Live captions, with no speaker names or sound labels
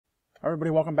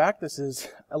Everybody, welcome back. This is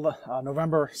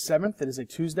November 7th. It is a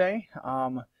Tuesday.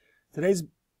 Today's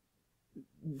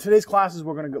classes,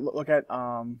 we're going to look at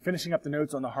finishing up the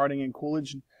notes on the Harding and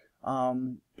Coolidge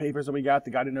papers that we got,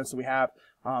 the guided notes that we have.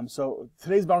 So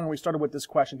today's boundary, we started with this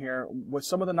question here. With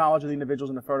some of the knowledge of the individuals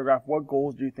in the photograph, what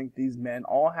goals do you think these men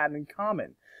all had in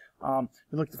common?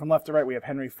 We looked from left to right. We have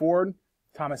Henry Ford,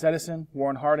 Thomas Edison,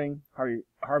 Warren Harding,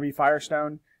 Harvey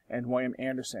Firestone, and William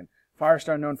Anderson.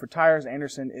 Firestone known for tires.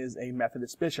 Anderson is a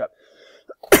Methodist bishop.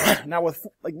 Now,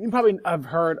 you probably have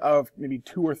heard of maybe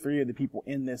 2 or 3 of the people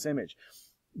in this image.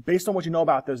 Based on what you know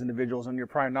about those individuals and your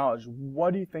prior knowledge,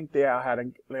 what do you think they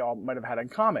all might have had in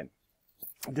common?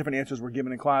 Different answers were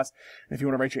given in class. And if you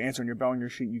want to write your answer on your bell on your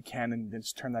sheet, you can, and then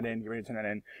just turn that in. Get ready to turn that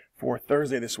in for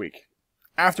Thursday this week.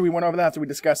 After we went over that, after we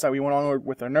discussed that, we went on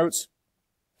with our notes.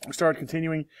 We started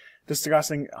continuing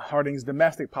discussing Harding's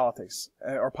domestic politics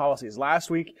or policies.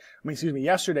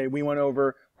 Yesterday we went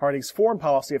over Harding's foreign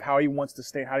policy of how he wants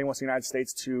the United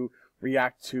States to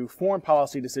react to foreign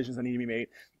policy decisions that need to be made.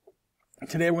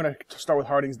 Today we're going to start with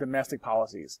Harding's domestic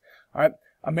policies. All right,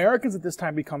 Americans at this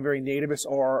time become very nativist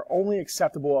or are only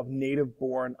acceptable of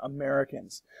native-born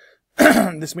Americans.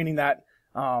 This meaning that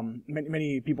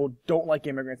many people don't like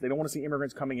immigrants. They don't want to see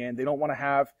immigrants coming in. They don't want to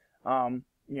have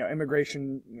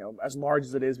immigration, as large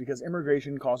as it is, because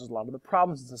immigration causes a lot of the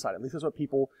problems in society. At least that's what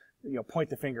people, point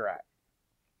the finger at.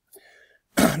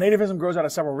 Nativism grows out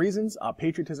of several reasons: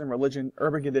 patriotism, religion,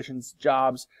 urban conditions,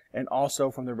 jobs, and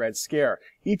also from the Red Scare.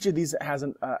 Each of these has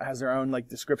their own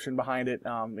description behind it.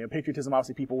 Patriotism,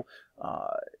 obviously, people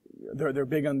they're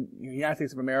big on the United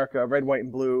States of America, red, white,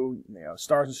 and blue,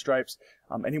 stars and stripes.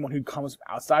 Anyone who comes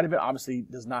outside of it obviously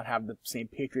does not have the same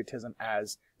patriotism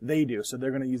as they do, so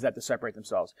they're going to use that to separate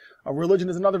themselves. Religion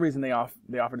is another reason they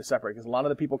offer to separate, because a lot of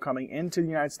the people coming into the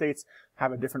United States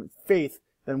have a different faith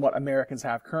than what Americans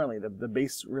have currently. The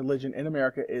base religion in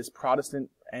America is Protestant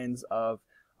ends of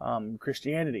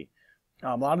Christianity.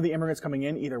 A lot of the immigrants coming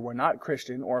in either were not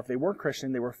Christian, or if they were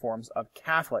Christian, they were forms of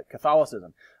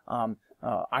Catholicism.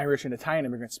 Irish and Italian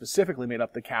immigrants specifically made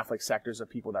up the Catholic sectors of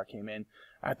people that came in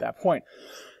at that point.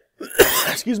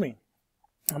 Excuse me.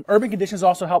 Urban conditions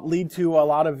also helped lead to a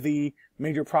lot of the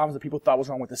major problems that people thought was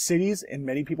wrong with the cities, and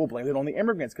many people blamed it on the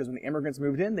immigrants, because when the immigrants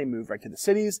moved in, they moved right to the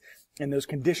cities, and those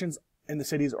conditions in the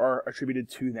cities are attributed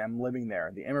to them living there,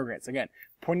 the immigrants. Again,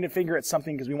 pointing the finger at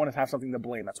something because we want to have something to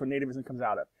blame. That's what nativism comes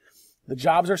out of. The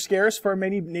jobs are scarce for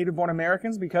many native-born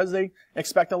Americans because they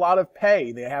expect a lot of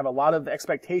pay. They have a lot of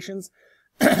expectations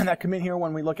that come in here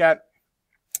when we look at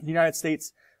the United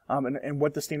States and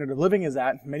what the standard of living is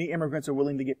at. Many immigrants are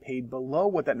willing to get paid below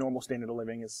what that normal standard of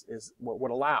living is what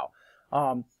would allow.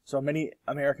 So many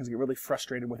Americans get really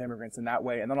frustrated with immigrants in that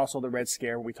way. And then also the Red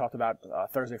Scare, we talked about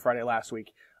Thursday, Friday last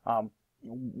week.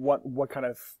 What kind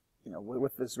of,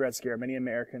 with this Red Scare, many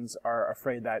Americans are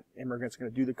afraid that immigrants are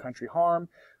going to do the country harm.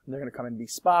 They're going to come and be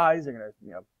spies. They're going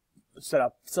to, set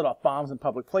off bombs in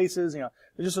public places. There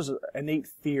just was an innate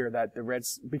fear that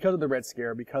because of the Red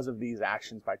Scare, because of these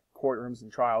actions by courtrooms and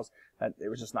trials, that it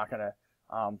was just not going to,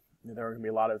 there were going to be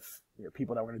a lot of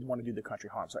people that were going to want to do the country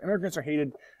harm. So immigrants are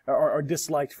hated or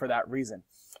disliked for that reason.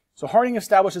 So Harding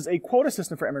establishes a quota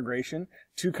system for immigration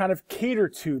to kind of cater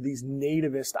to these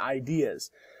nativist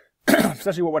ideas.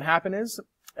 Essentially what would happen is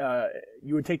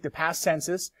you would take the past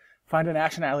census, find a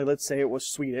nationality, let's say it was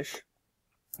Swedish.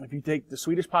 If you take the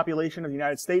Swedish population of the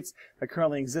United States that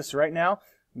currently exists right now,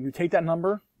 you take that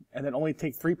number and then only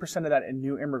take 3% of that in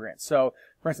new immigrants. So,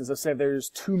 for instance, let's say there's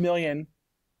 2 million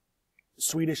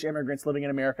Swedish immigrants living in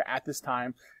America at this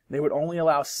time. They would only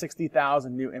allow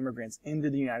 60,000 new immigrants into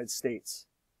the United States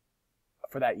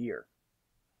for that year.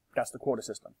 That's the quota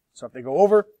system. So if they go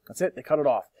over, that's it. They cut it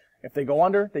off. If they go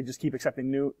under, they just keep accepting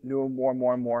new, more,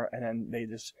 and more, and then they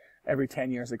just, every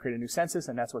 10 years, they create a new census,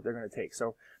 and that's what they're going to take.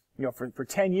 So, for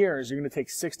 10 years, you're going to take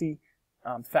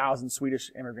 60,000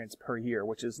 Swedish immigrants per year,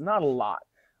 which is not a lot.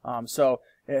 So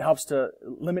it helps to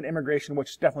limit immigration,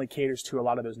 which definitely caters to a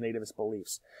lot of those nativist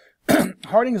beliefs.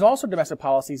 Harding's also domestic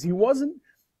policies. He wasn't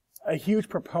a huge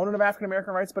proponent of African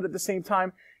American rights, but at the same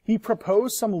time, he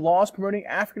proposed some laws promoting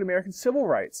African American civil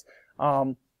rights.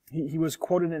 He was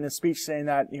quoted in a speech saying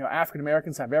that African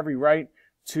Americans have every right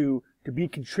to be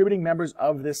contributing members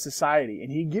of this society,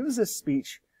 and he gives this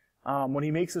speech when he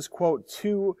makes this quote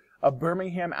to a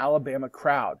Birmingham, Alabama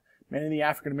crowd. Many of the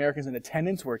African Americans in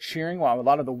attendance were cheering, while a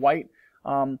lot of the white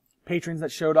patrons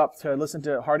that showed up to listen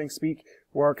to Harding speak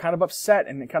were kind of upset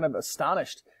and kind of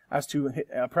astonished as to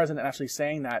a president actually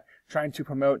saying that, trying to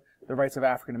promote the rights of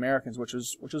African Americans, which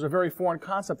was a very foreign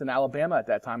concept in Alabama at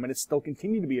that time, and it's still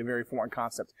continued to be a very foreign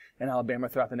concept in Alabama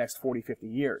throughout the next 40, 50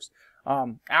 years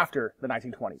after the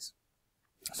 1920s.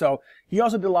 So he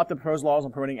also did a lot to propose laws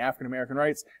on promoting African American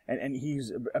rights, and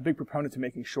he's a big proponent to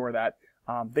making sure that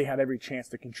they had every chance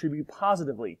to contribute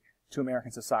positively to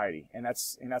American society, and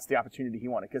that's the opportunity he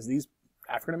wanted, because these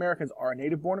African Americans are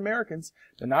native-born Americans.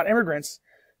 They're not immigrants.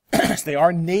 They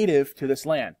are native to this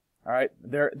land. All right,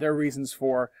 there are reasons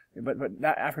for, but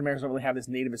African Americans don't really have this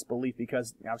nativist belief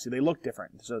because obviously they look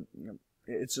different. So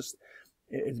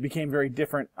it became very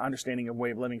different understanding of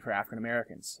way of living for African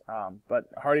Americans. But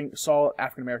Harding saw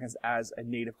African Americans as a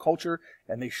native culture,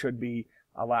 and they should be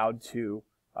allowed to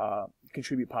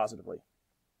contribute positively.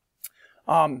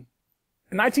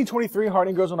 In 1923,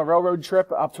 Harding goes on a railroad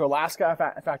trip up to Alaska.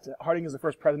 In fact, Harding is the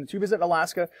first president to visit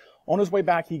Alaska. On his way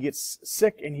back, he gets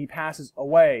sick and he passes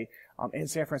away in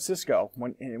San Francisco.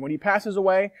 When he passes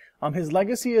away, his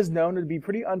legacy is known to be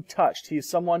pretty untouched. He is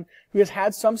someone who has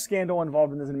had some scandal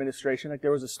involved in his administration. Like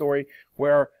there was a story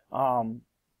where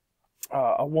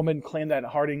a woman claimed that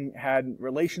Harding had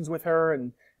relations with her,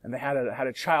 and they had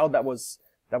a child that was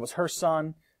her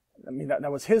son. I mean, that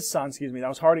was his son. Excuse me, that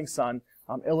was Harding's son.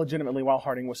 Illegitimately while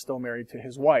Harding was still married to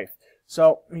his wife.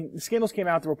 So, I mean, the scandals came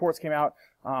out, the reports came out.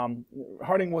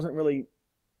 Harding wasn't really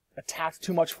attacked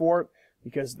too much for it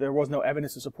because there was no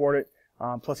evidence to support it.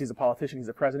 Plus, he's a politician, he's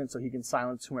a president, so he can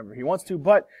silence whomever he wants to.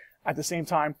 But at the same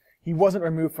time, he wasn't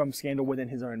removed from scandal within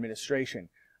his own administration,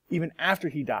 even after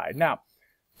he died. Now,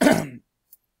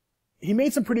 he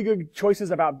made some pretty good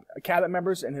choices about cabinet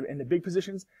members and the big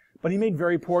positions, but he made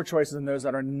very poor choices in those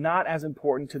that are not as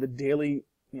important to the daily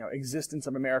existence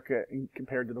of America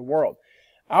compared to the world.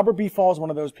 Albert B. Fall is one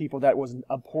of those people that was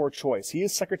a poor choice. He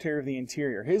is Secretary of the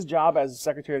Interior. His job as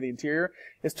Secretary of the Interior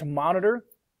is to monitor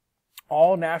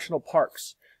all national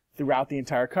parks throughout the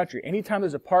entire country. Anytime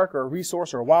there's a park or a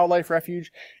resource or a wildlife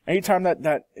refuge, anytime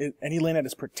any land that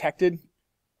is protected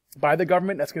by the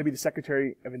government, that's going to be the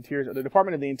Secretary of Interior, or the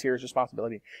Department of the Interior's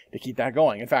responsibility to keep that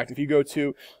going. In fact, if you go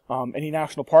to any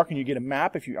national park and you get a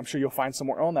map, I'm sure you'll find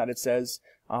somewhere on that it says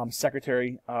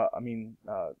Department of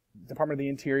the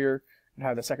Interior, and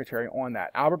have the Secretary on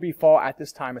that. Albert B. Fall at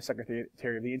this time is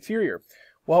Secretary of the Interior.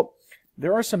 Well,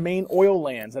 there are some main oil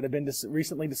lands that have been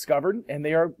recently discovered, and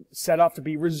they are set up to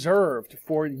be reserved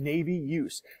for Navy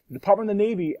use. The Department of the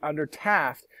Navy under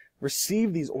Taft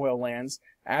received these oil lands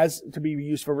as to be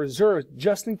used for reserves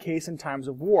just in case in times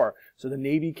of war. So the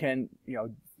Navy can,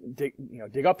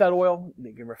 dig up that oil,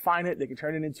 they can refine it, they can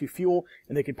turn it into fuel,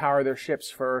 and they can power their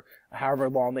ships for however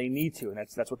long they need to. And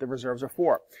that's what the reserves are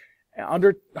for. And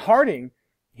under Harding,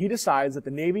 he decides that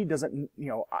the Navy doesn't,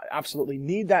 absolutely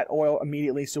need that oil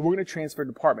immediately, so we're going to transfer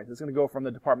departments. It's going to go from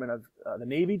the Department of the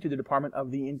Navy to the Department of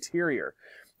the Interior,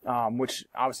 which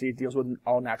obviously deals with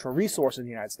all natural resources in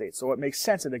the United States. So it makes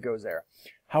sense that it goes there.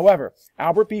 However,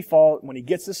 Albert B. Fall, when he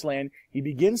gets this land, he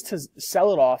begins to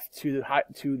sell it off to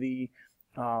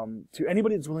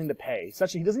anybody that's willing to pay.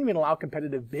 Essentially, he doesn't even allow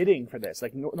competitive bidding for this.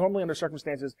 Like normally under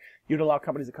circumstances, you'd allow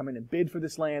companies to come in and bid for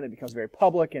this land. It becomes very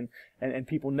public, and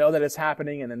people know that it's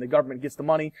happening, and then the government gets the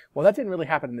money. Well, that didn't really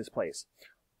happen in this place.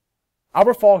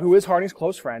 Albert Fall, who is Harding's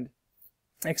close friend,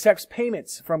 accepts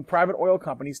payments from private oil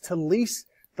companies to lease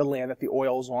the land that the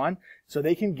oil is on, so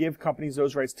they can give companies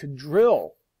those rights to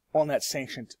drill on that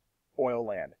sanctioned oil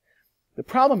land. The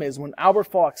problem is when Albert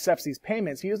Fall accepts these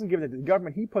payments, he doesn't give it to the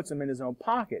government, he puts them in his own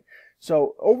pocket.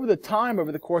 So over the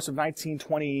course of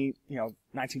 1921 to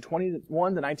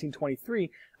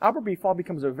 1923, Albert B. Fall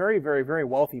becomes a very, very, very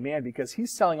wealthy man because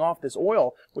he's selling off this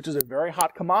oil, which is a very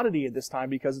hot commodity at this time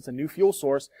because it's a new fuel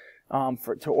source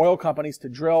to oil companies to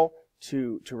drill,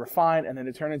 to refine, and then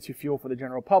to turn into fuel for the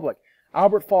general public.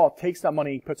 Albert Fall takes that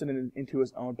money, puts it into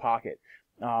his own pocket.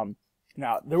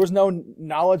 Now, there was no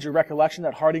knowledge or recollection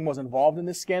that Harding was involved in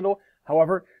this scandal.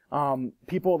 However,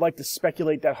 people like to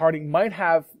speculate that Harding might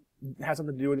have had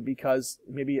something to do with it because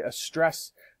maybe a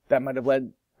stress that might have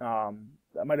led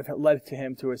to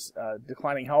him to his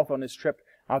declining health on his trip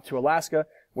out to Alaska,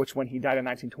 which when he died in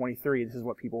 1923, this is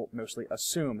what people mostly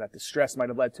assume, that the stress might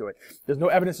have led to it. There's no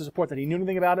evidence to support that he knew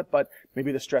anything about it, but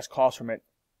maybe the stress caused from it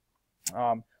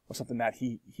was something that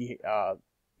he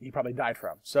probably died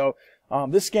from. So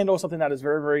this scandal is something that is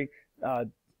very, very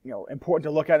important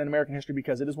to look at in American history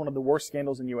because it is one of the worst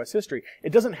scandals in U.S. history.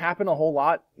 It doesn't happen a whole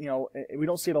lot. We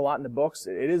don't see it a lot in the books.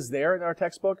 It is there in our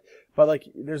textbook, but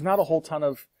there's not a whole ton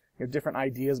of different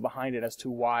ideas behind it as to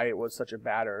why it was such a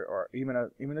bad or even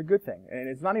a good thing. And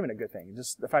it's not even a good thing.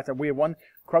 Just the fact that we have one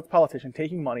corrupt politician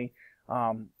taking money,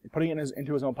 putting it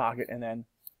into his own pocket, and then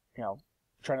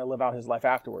trying to live out his life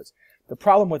afterwards. The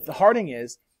problem with Harding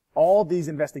is all these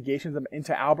investigations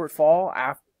into Albert Fall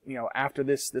after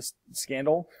this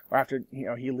scandal, or after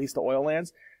he leased the oil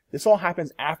lands, this all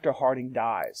happens after Harding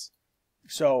dies.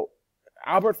 So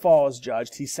Albert Fall is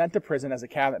judged. He's sent to prison as a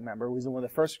cabinet member. He was one of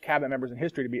the first cabinet members in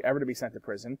history to be sent to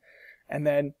prison. And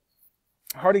then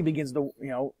Harding begins to,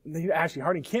 actually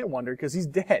Harding can't wonder because he's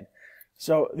dead.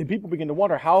 So the people begin to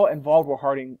wonder how involved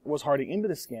was Harding into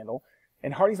the scandal,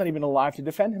 and Harding's not even alive to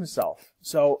defend himself.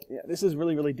 So this is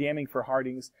really, really damning for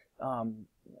Harding's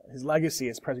his legacy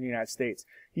as president of the United States.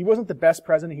 He wasn't the best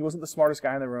president. He wasn't the smartest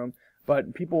guy in the room,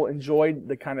 but people enjoyed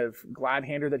the kind of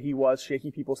glad-hander that he was,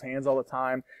 shaking people's hands all the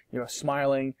time,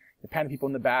 smiling, patting people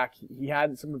in the back. He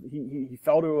had he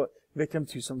fell to a victim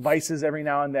to some vices every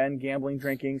now and then, gambling,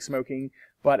 drinking, smoking,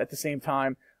 but at the same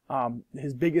time,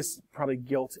 his biggest probably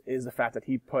guilt is the fact that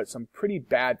he put some pretty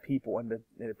bad people into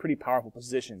pretty powerful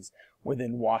positions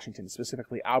within Washington,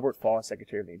 specifically Albert Fall as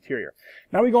Secretary of the Interior.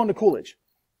 Now we go into Coolidge.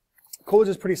 Coolidge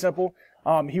is pretty simple.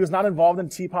 He was not involved in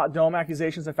Teapot Dome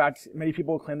accusations. In fact, many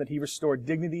people claim that he restored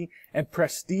dignity and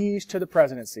prestige to the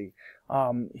presidency.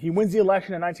 He wins the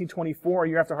election in 1924, a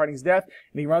year after Harding's death,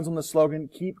 and he runs on the slogan,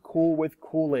 "Keep cool with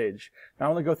Coolidge." Now,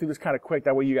 I'm going to go through this kind of quick.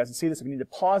 That way you guys can see this. If you need to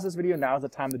pause this video, now is the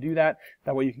time to do that.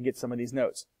 That way you can get some of these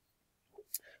notes.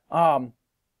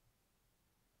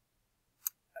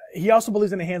 He also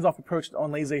believes in a hands-off approach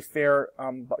on laissez-faire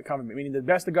government, meaning the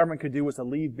best the government could do was to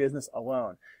leave business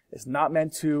alone. It's not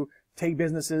meant to take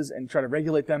businesses and try to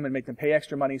regulate them and make them pay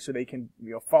extra money so they can,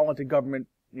 fall into government,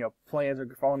 plans or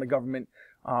fall into government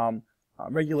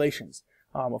regulations.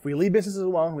 If we leave businesses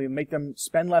alone, we make them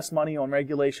spend less money on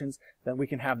regulations, then we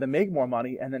can have them make more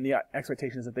money, and then the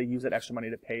expectation is that they use that extra money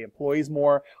to pay employees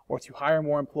more or to hire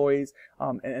more employees,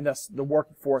 and thus the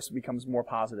workforce becomes more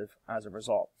positive as a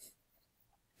result.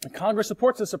 Congress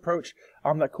supports this approach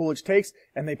that Coolidge takes,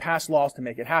 and they pass laws to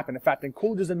make it happen. In fact, in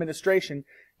Coolidge's administration,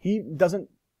 he doesn't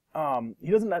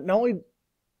not only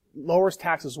lowers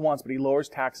taxes once, but he lowers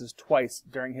taxes twice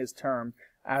during his term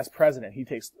as president. He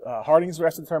takes Harding's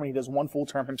rest of the term, and he does one full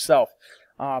term himself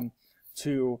as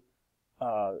president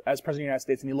of the United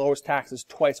States, and he lowers taxes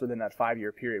twice within that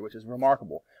 5-year period, which is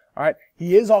remarkable. All right.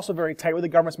 He is also very tight with the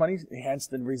government's money, hence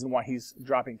the reason why he's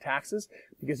dropping taxes,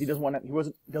 because he doesn't want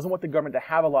the government to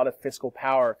have a lot of fiscal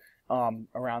power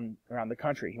around the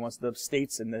country. He wants the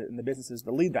states and the businesses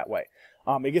to lead that way.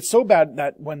 It gets so bad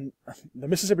that when the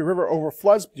Mississippi River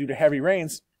overfloods due to heavy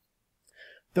rains,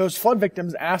 those flood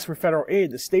victims ask for federal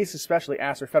aid. The states especially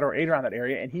ask for federal aid around that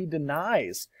area, and he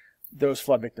denies those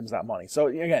flood victims that money. So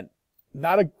again,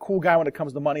 not a cool guy when it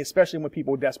comes to money, especially when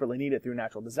people desperately need it through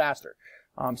natural disaster.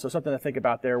 So something to think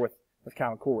about there with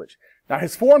Calvin Coolidge. Now,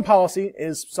 his foreign policy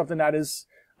is something that is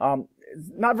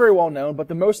not very well known, but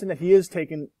the most thing that he is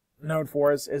known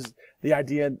for is the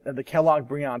idea of the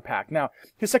Kellogg-Briand Pact. Now,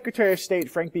 his Secretary of State,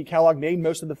 Frank B. Kellogg, made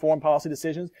most of the foreign policy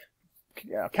decisions.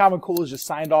 Calvin Coolidge just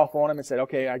signed off on him and said,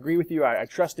 okay, I agree with you. I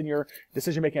trust in your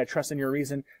decision-making. I trust in your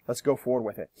reason. Let's go forward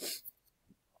with it.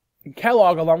 And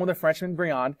Kellogg, along with the Frenchman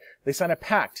Briand, they signed a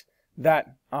pact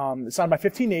that signed by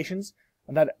 15 nations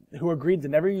who agreed to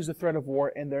never use the threat of war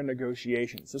in their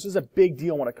negotiations. This is a big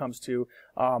deal when it comes to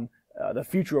the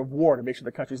future of war, to make sure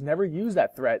the countries never use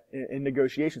that threat in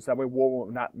negotiations. That way war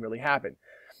will not really happen.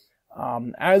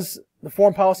 As the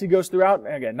foreign policy goes throughout,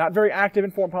 again, not very active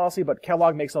in foreign policy, but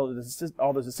Kellogg makes all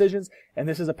those decisions, and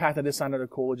this is a pact that is signed under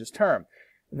Coolidge's term.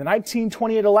 In the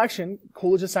 1928 election,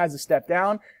 Coolidge decides to step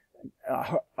down.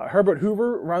 Herbert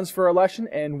Hoover runs for election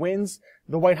and wins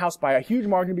the White House by a huge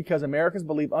margin because Americans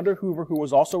believe under Hoover, who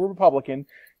was also a Republican,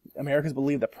 Americans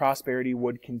believed that prosperity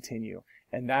would continue.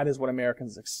 And that is what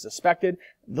Americans suspected.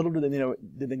 Little did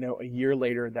they know a year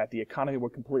later that the economy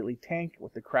would completely tank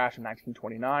with the crash in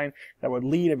 1929 that would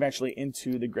lead eventually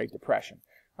into the Great Depression.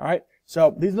 All right,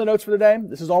 so these are the notes for today.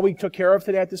 This is all we took care of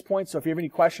today at this point. So if you have any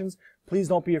questions, please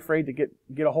don't be afraid to get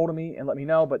a hold of me and let me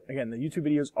know. But again, the YouTube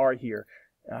videos are here.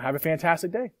 Have a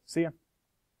fantastic day. See ya.